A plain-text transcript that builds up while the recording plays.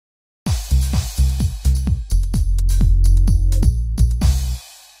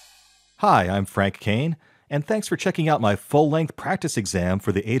Hi, I'm Frank Kane, and thanks for checking out my full-length practice exam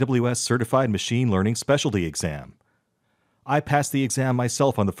for the AWS Certified Machine Learning Specialty Exam. I passed the exam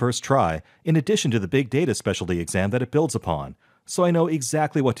myself on the first try, in addition to the Big Data Specialty exam that it builds upon, so I know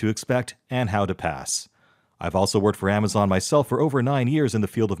exactly what to expect and how to pass. I've also worked for Amazon myself for over 9 years in the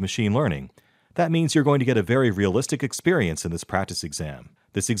field of machine learning. That means you're going to get a very realistic experience in this practice exam.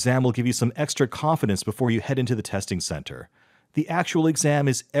 This exam will give you some extra confidence before you head into the testing center. The actual exam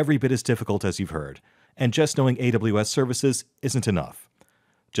is every bit as difficult as you've heard, and just knowing AWS services isn't enough.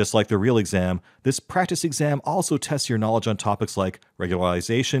 Just like the real exam, this practice exam also tests your knowledge on topics like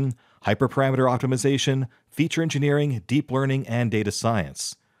regularization, hyperparameter optimization, feature engineering, deep learning, and data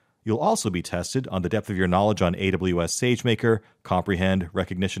science. You'll also be tested on the depth of your knowledge on AWS SageMaker, Comprehend,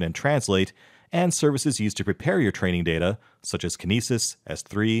 Recognition, and Translate, and services used to prepare your training data, such as Kinesis,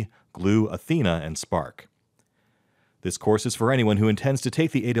 S3, Glue, Athena, and Spark. This course is for anyone who intends to take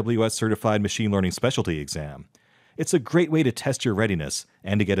the AWS Certified Machine Learning Specialty exam. It's a great way to test your readiness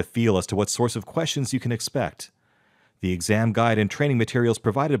and to get a feel as to what sorts of questions you can expect. The exam guide and training materials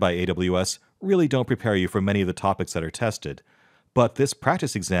provided by AWS really don't prepare you for many of the topics that are tested, but this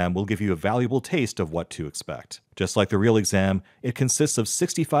practice exam will give you a valuable taste of what to expect. Just like the real exam, it consists of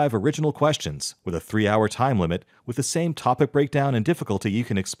 65 original questions with a 3-hour time limit with the same topic breakdown and difficulty you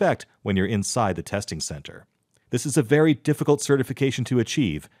can expect when you're inside the testing center. This is a very difficult certification to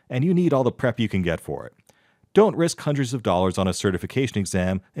achieve, and you need all the prep you can get for it. Don't risk hundreds of dollars on a certification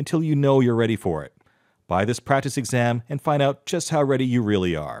exam until you know you're ready for it. Buy this practice exam and find out just how ready you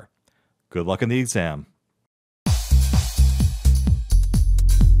really are. Good luck in the exam.